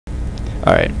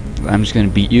Alright, I'm just gonna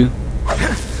beat you.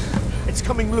 It's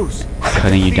coming loose.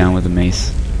 Cutting you down with a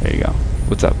mace. There you go.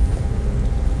 What's up?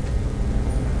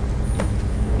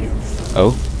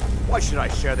 Oh? Why should I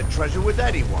share the treasure with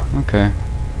anyone? Okay.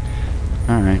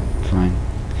 Alright, fine.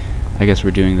 I guess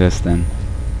we're doing this then.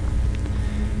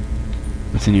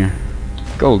 What's in here?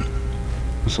 Gold.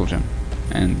 A soul gem.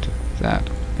 And that.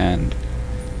 And...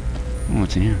 oh,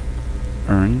 what's in here?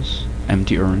 Urns.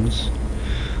 Empty urns.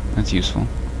 That's useful.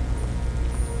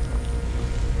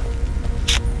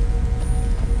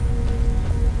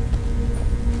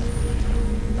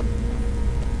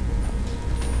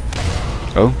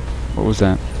 Oh? What was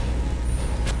that?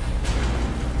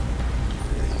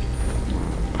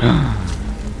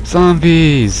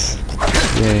 Zombies!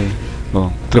 Yay.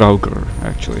 Well, Draugr,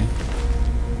 actually.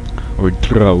 Or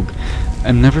Draug.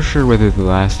 I'm never sure whether the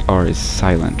last R is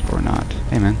silent or not.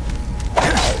 Hey, man.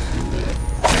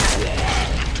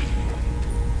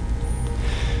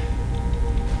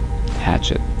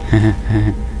 Hatchet.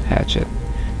 Hatchet.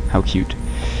 How cute.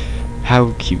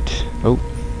 How cute. Oh,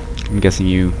 I'm guessing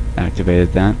you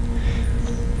activated that.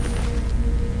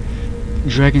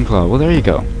 Dragonclaw. Well, there you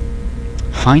go.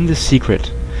 Find the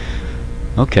secret.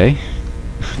 Okay.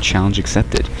 Challenge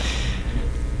accepted.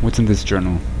 What's in this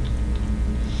journal?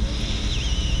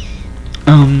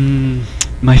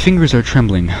 My fingers are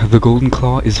trembling. The golden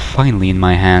claw is finally in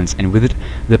my hands, and with it,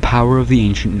 the power of the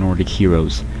ancient Nordic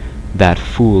heroes. That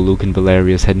fool Lucan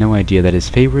Valerius had no idea that his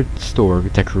favorite store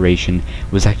decoration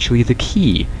was actually the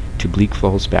key to Bleak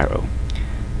Falls Barrow.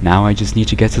 Now I just need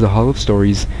to get to the Hall of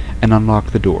Stories and unlock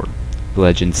the door. The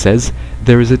legend says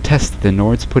there is a test the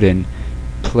Nords put in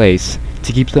place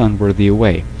to keep the unworthy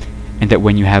away, and that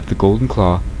when you have the golden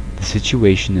claw, the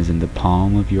situation is in the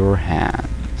palm of your hands.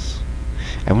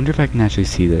 I wonder if I can actually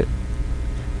see the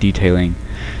detailing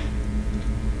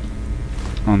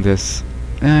on this.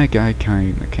 I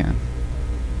kinda can.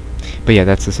 But yeah,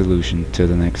 that's the solution to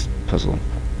the next puzzle.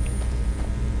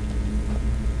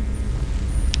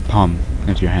 Palm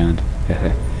of your hand.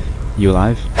 You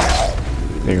alive?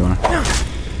 There you are.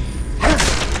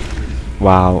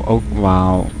 Wow. Oh,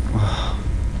 wow.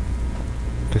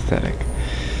 Pathetic.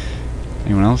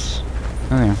 Anyone else?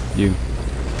 Oh yeah, you.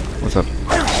 What's up?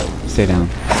 Stay down.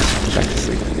 Go back to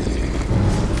sleep.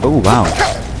 Oh, wow.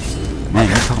 Man,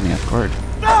 you caught me off guard.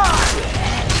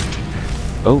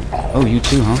 Oh, you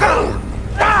too, huh?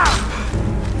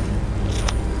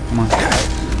 Come on.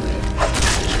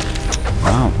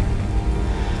 Wow.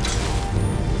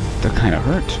 That kind of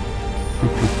hurt.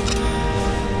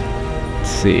 Let's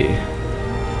see.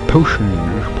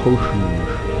 Potions.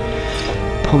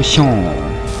 Potion.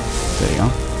 There you go.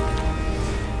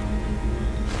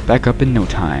 Back up in no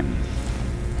time.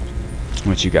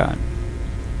 What you got?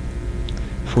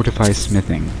 Fortify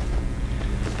smithing.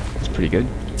 That's pretty good.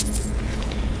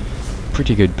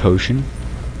 Pretty good potion.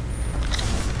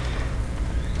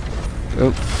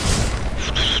 Oh.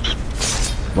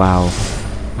 Wow.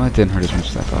 Well, it didn't hurt as much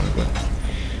as I thought it would.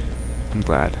 I'm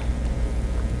glad.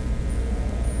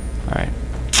 Alright.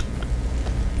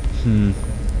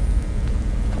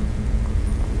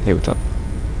 Hey, what's up?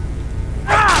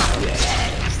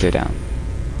 Stay down.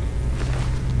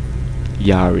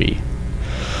 Yari.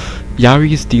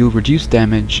 Yaris deal reduced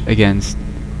damage against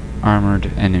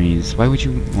armored enemies. Why would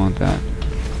you want that?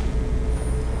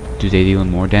 Do they deal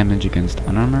more damage against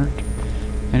unarmored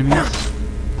enemies?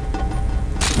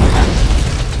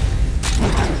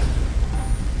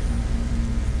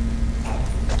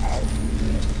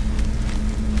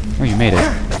 Oh, you made it.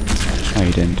 Oh,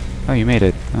 you didn't. Oh, you made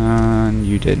it.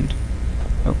 You didn't.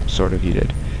 Oh, sort of you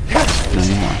did. Not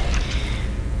anymore.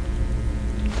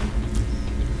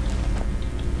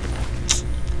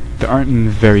 There aren't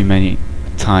very many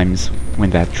times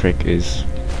when that trick is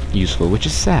useful, which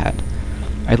is sad.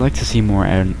 I'd like to see more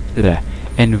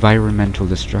environmental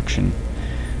destruction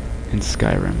in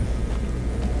Skyrim.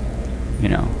 You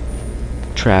know,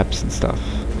 traps and stuff.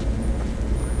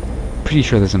 Pretty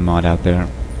sure there's a mod out there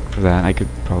for that. I could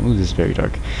probably... Ooh, this is very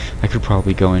dark. I could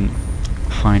probably go and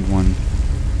find one.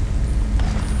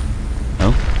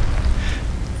 Oh?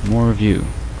 More of you.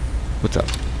 What's up?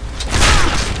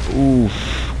 Oof.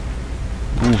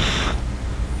 Oof.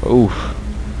 Oof.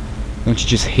 Don't you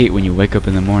just hate when you wake up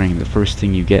in the morning and the first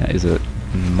thing you get is a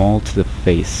maul to the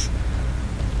face?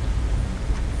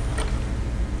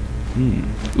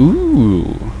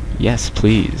 Ooh. Yes,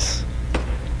 please.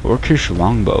 Orcish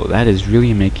longbow. That is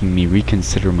really making me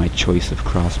reconsider my choice of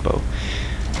crossbow.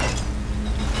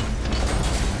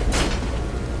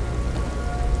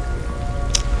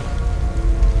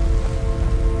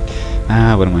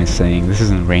 What am I saying? This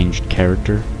isn't a ranged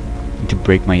character. I need to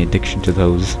break my addiction to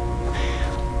those.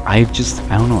 I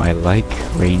don't know, I like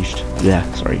ranged,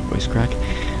 sorry, voice crack.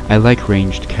 I like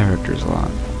ranged characters a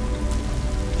lot.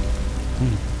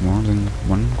 More than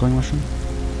one glowing mushroom?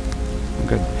 I'm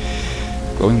good.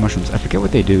 Glowing mushrooms, I forget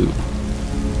what they do.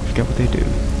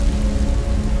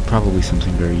 Probably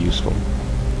something very useful.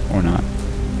 Or not.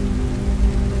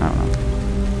 I don't know.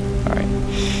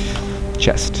 Alright.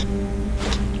 Chest.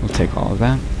 We'll take all of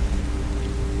that.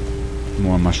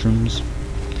 More mushrooms.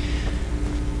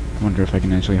 Wonder if I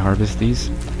can actually harvest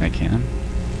these. I can.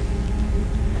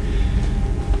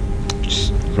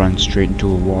 Just run straight into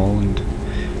a wall and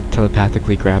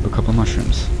telepathically grab a couple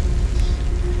mushrooms.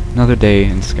 Another day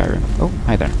in Skyrim. Oh,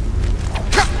 hi there.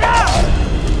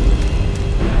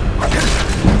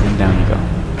 And down you go.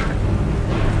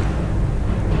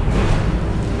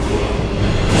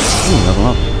 Ooh, level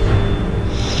up.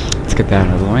 Let's get that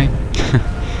out of the way.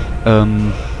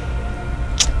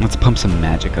 Let's pump some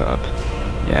magic up.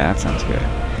 Yeah, that sounds good.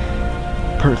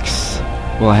 Perks.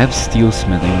 Well, I have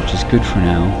steelsmithing, which is good for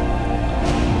now.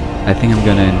 I think I'm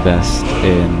gonna invest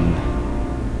in...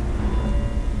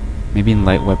 maybe in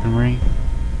light weaponry?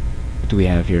 What do we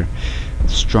have here?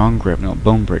 Strong grip. No,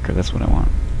 bone breaker. That's what I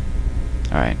want.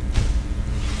 Alright.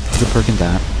 Put a perk in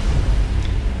that.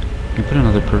 We can put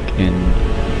another perk in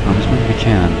Huntsman if we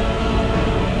can.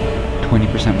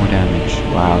 20% more damage.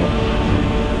 Wow.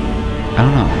 I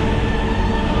don't know.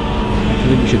 I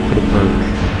feel like we should put a perk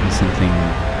in something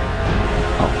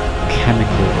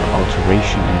chemical or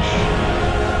alteration-ish.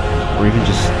 Or even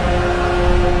just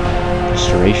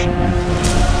restoration, yeah.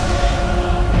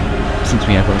 Since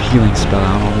we have our healing spell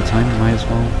out all the time, we might as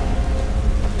well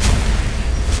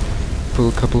pull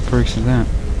a couple perks of that.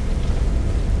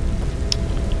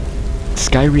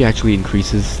 Skyrim actually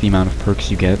increases the amount of perks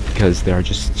you get because there are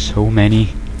just so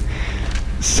many.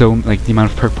 So, like, the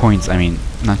amount of perk points, I mean,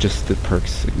 not just the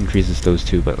perks, it increases those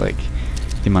too, but, like,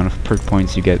 the amount of perk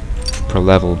points you get per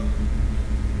level.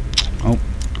 Oh.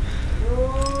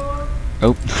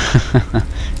 Oh.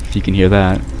 If you can hear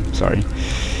that, sorry.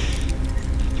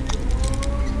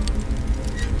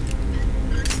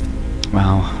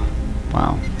 Wow.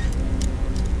 Wow.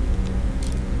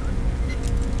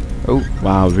 Oh,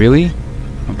 wow, really?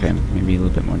 Okay, maybe a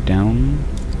little bit more down.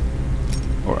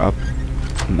 Or up.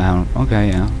 Down. Okay,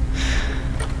 yeah.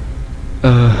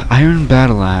 Iron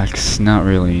battle axe. Not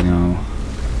really, no.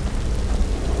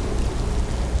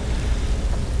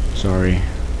 Sorry.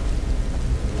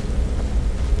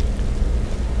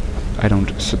 I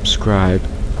don't subscribe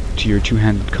to your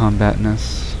two-handed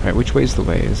combatness. Alright, which way is the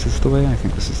way? Is this the way? I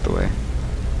think this is the way.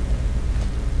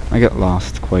 I get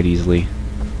lost quite easily.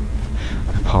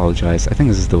 I apologize. I think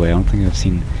this is the way. I don't think I've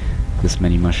seen this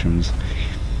many mushrooms.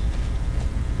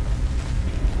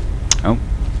 Oh.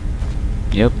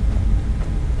 Yep.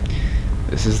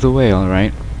 This is the way,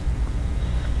 alright.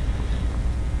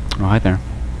 Oh, hi there.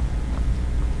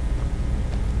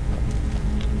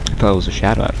 I thought it was a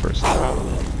shadow at first.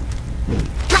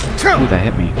 Ooh, that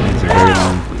hit me. It's a very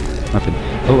long weapon.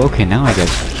 Oh, okay, now I get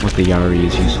what the Yari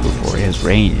is useful for. It has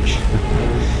range.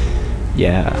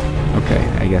 Yeah, okay,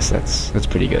 I guess that's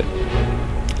pretty good.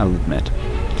 I'll admit.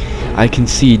 I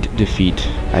concede defeat.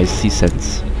 I see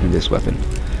sense in this weapon.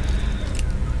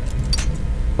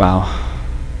 Wow.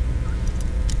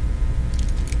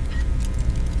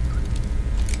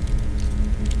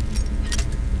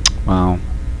 Wow.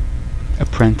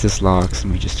 Apprentice locks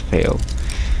and we just fail.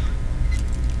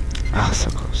 Ah, so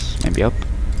close. Maybe up.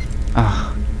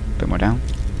 Ah, a bit more down.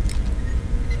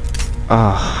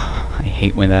 Ah, I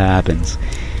hate when that happens.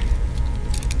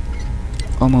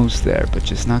 Almost there, but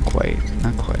just not quite.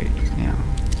 Not quite, yeah.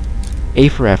 A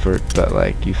for effort, but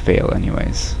like, you fail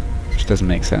anyways. Which doesn't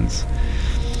make sense.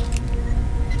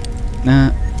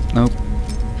 Nah, nope.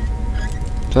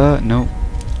 Nope.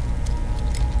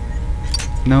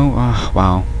 No,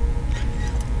 wow.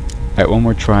 Alright, one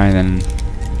more try, and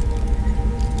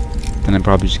then I'm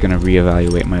probably just gonna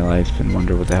reevaluate my life and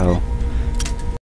wonder what the hell.